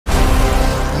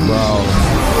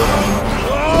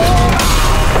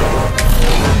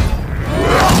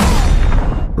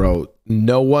Bro,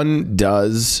 no one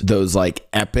does those like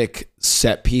epic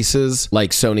set pieces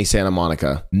like Sony Santa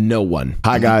Monica. No one.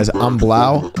 Hi guys, I'm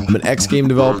Blau. I'm an ex-game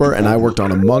developer and I worked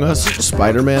on Among Us,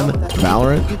 Spider-Man,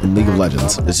 Valorant, and League of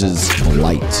Legends. This is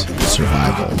Blight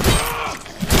Survival.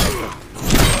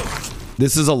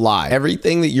 This is a lie.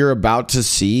 Everything that you're about to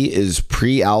see is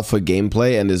pre-alpha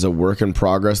gameplay and is a work in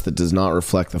progress that does not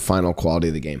reflect the final quality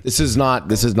of the game. This is not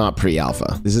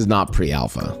pre-alpha. This is not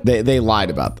pre-alpha. They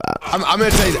lied about that. I'm gonna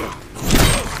tell you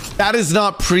that is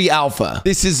not pre-alpha.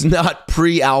 This is not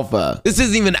pre-alpha. This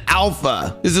isn't even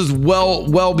alpha. This is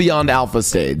well beyond alpha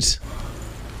stage.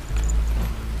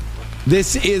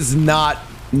 This is not,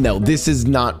 no, this is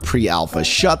not pre-alpha.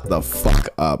 Shut the fuck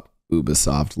up,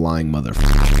 Ubisoft, lying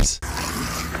motherfuckers.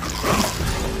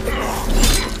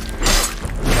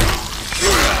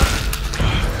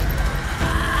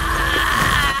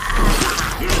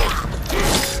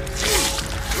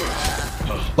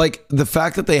 Like the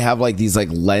fact that they have like these like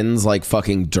lens like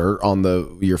fucking dirt on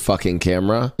your fucking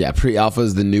camera. Yeah, pre-alpha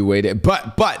is the new way to,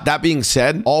 but that being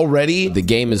said, already the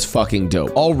game is fucking dope.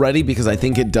 Already, because I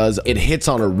think it hits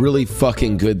on a really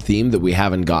fucking good theme that we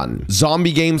haven't gotten.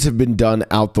 Zombie games have been done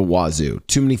out the wazoo.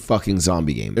 Too many fucking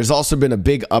zombie games. There's also been a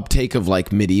big uptake of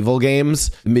like medieval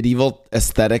games. The medieval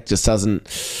aesthetic just doesn't,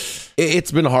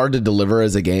 it's been hard to deliver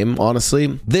as a game,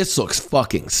 honestly. This looks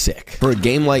fucking sick. For a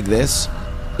game like this,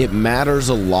 it matters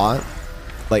a lot.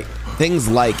 Like things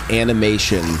like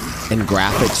animation and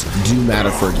graphics do matter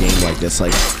for a game like this.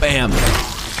 Like bam,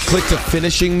 click the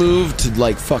finishing move to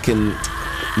like fucking,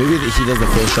 maybe he does the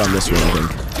finish on this one, I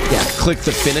think. Yeah, click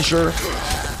the finisher,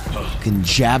 can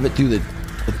jab it through the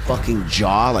fucking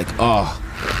jaw, like oh,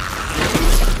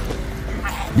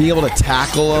 being able to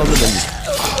tackle him and then just,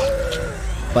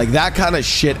 like that kind of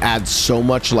shit adds so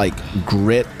much like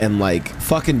grit and like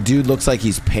fucking dude looks like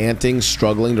he's panting,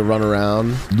 struggling to run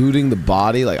around, looting the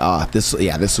body. Like this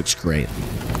looks great.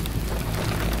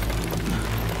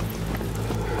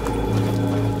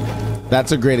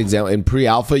 That's a great example. In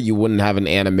pre-alpha, you wouldn't have an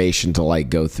animation to like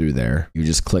go through there. You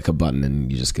just click a button and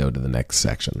you just go to the next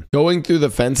section. Going through the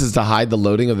fences to hide the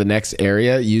loading of the next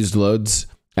area. Used loads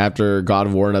after God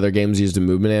of War and other games used a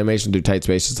movement animation through tight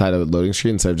spaces to hide a loading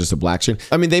screen instead of just a black screen.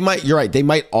 I mean, they might, you're right, they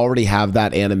might already have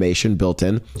that animation built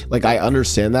in. Like, I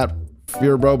understand that,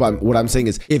 Fear Bro, but what I'm saying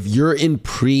is, if you're in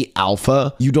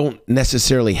pre-alpha, you don't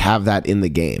necessarily have that in the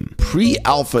game.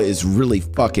 Pre-alpha is really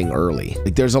fucking early.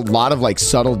 Like, there's a lot of like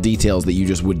subtle details that you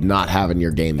just would not have in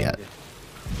your game yet.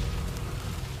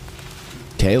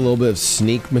 Okay, a little bit of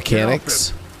sneak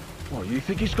mechanics. What, you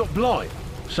think he's got blight?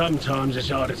 Sometimes it's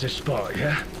harder to spot,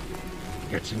 yeah?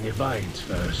 Gets in your veins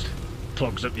first.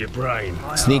 Clogs up your brain.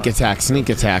 Sneak attack, sneak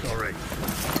attack. Sorry.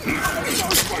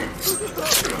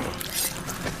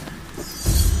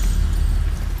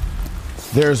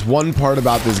 There's one part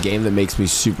about this game that makes me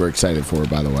super excited for it,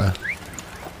 by the way.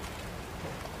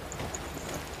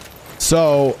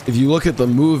 So, if you look at the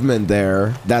movement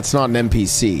there, that's not an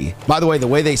NPC. By the way, the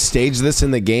way they stage this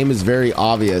in the game is very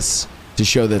obvious to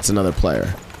show that it's another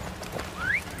player.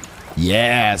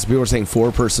 Yes, people are saying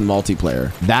 4-person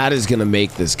multiplayer. That is gonna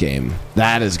make this game.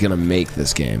 That is gonna make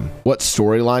this game. What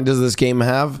storyline does this game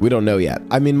have? We don't know yet.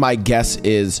 I mean, my guess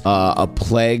is a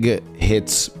plague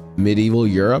hits medieval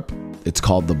Europe. It's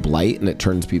called the Blight, and it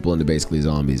turns people into basically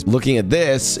zombies. Looking at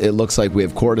this, it looks like we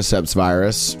have cordyceps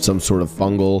virus, some sort of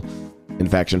fungal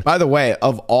infection. By the way,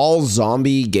 of all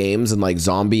zombie games and like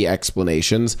zombie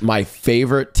explanations, my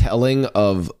favorite telling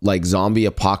of like zombie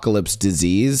apocalypse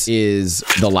disease is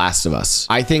The Last of Us.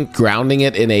 I think grounding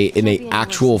it in a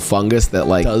actual fungus that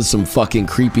like does some fucking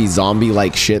creepy zombie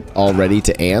like shit already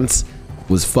to ants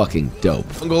was fucking dope.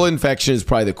 Fungal infection is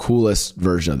probably the coolest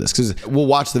version of this, because we'll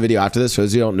watch the video after this. For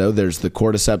those who don't know, there's the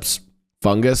cordyceps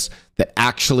fungus that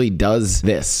actually does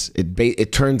this.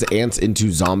 It turns ants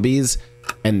into zombies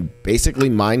and basically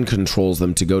mind controls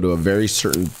them to go to a very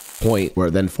certain point where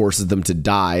it then forces them to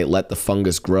die, let the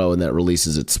fungus grow, and that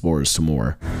releases its spores to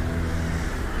more.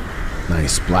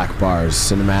 Nice, black bars,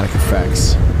 cinematic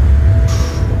effects.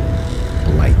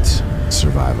 Blight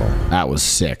Survival. That was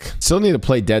sick. Still need to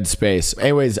play Dead Space.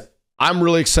 Anyways, I'm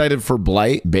really excited for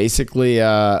Blight. Basically,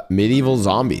 medieval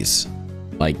zombies.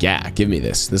 Like, yeah, give me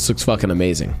this. This looks fucking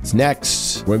amazing.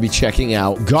 Next, we're gonna be checking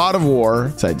out God of War.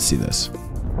 Excited to see this.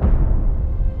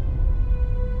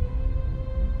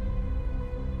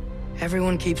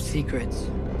 Everyone keeps secrets.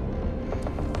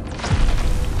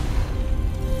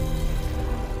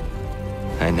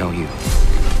 I know you.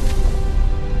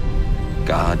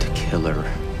 God Killer.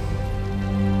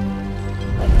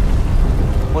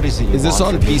 What is it you Is this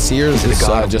want on from me? PC or is it this a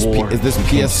God of just war is this who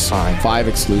came to find? PS5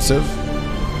 exclusive?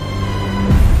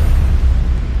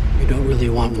 You don't really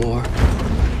want war,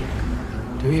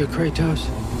 do you, Kratos?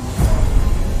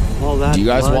 All that Do you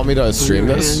guys blood want me to on stream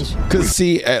your this? hands? Because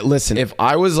see, listen, if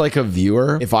I was like a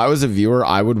viewer,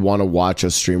 I would want to watch a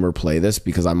streamer play this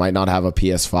because I might not have a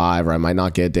PS5 or I might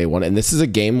not get it day one. And this is a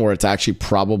game where it's actually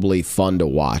probably fun to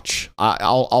watch.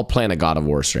 I'll plan a God of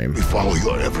War stream. We follow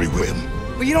your every whim.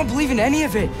 But you don't believe in any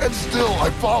of it. And still I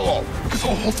follow. Because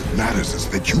all that matters is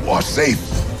that you are safe.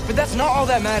 But that's not all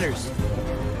that matters.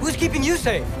 Who's keeping you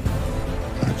safe?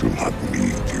 I do not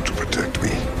need you to protect me.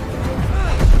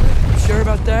 Sure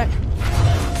about that?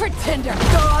 Pretender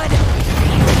God!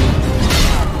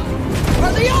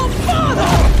 Are the old father!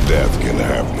 Death can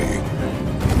have me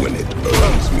when it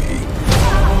earns me.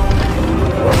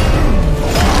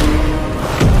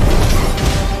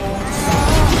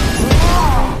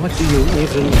 What do you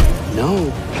even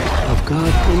know of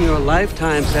God? In your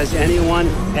lifetimes, has anyone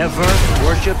ever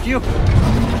worshipped you?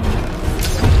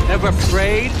 Ever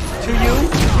prayed to you?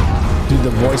 Dude,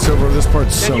 the voiceover of this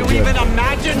part's so Can you good. even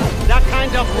imagine that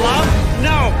kind of love?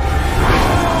 No!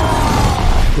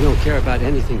 You don't care about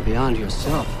anything beyond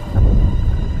yourself.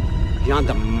 Beyond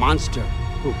the monster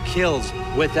who kills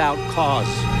without cause.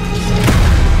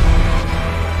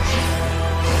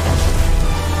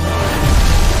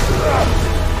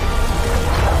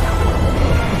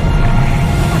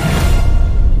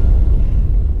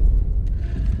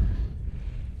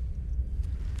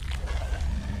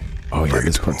 Oh yeah,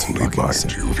 this Fate part's only fucking binds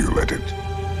sick. you if you let it.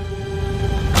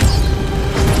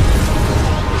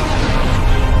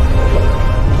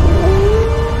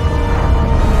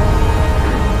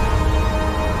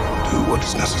 Do what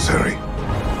is necessary.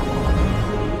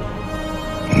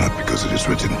 Not because it is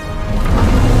written.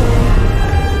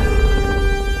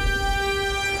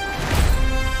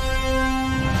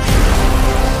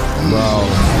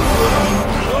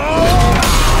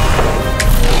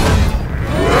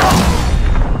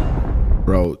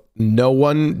 Bro, no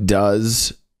one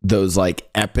does those like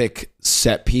epic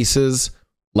set pieces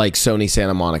like Sony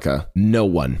Santa Monica. No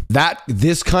one.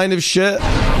 This kind of shit.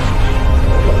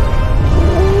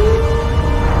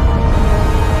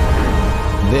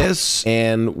 This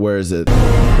and where is it?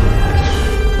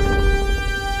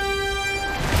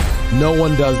 No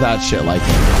one does that shit like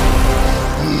that.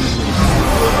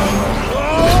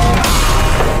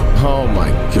 Oh my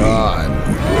God.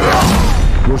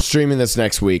 We're streaming this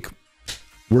next week.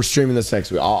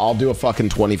 I'll do a fucking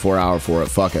 24-hour for it.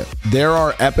 Fuck it. There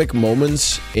are epic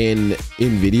moments in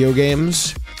video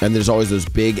games, and there's always those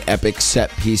big epic set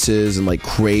pieces and like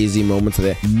crazy moments of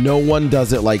it. No one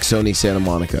does it like Sony Santa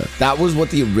Monica. That was what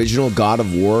the original God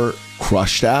of War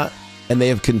crushed at, and they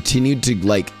have continued to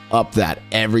like up that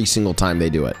every single time they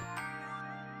do it.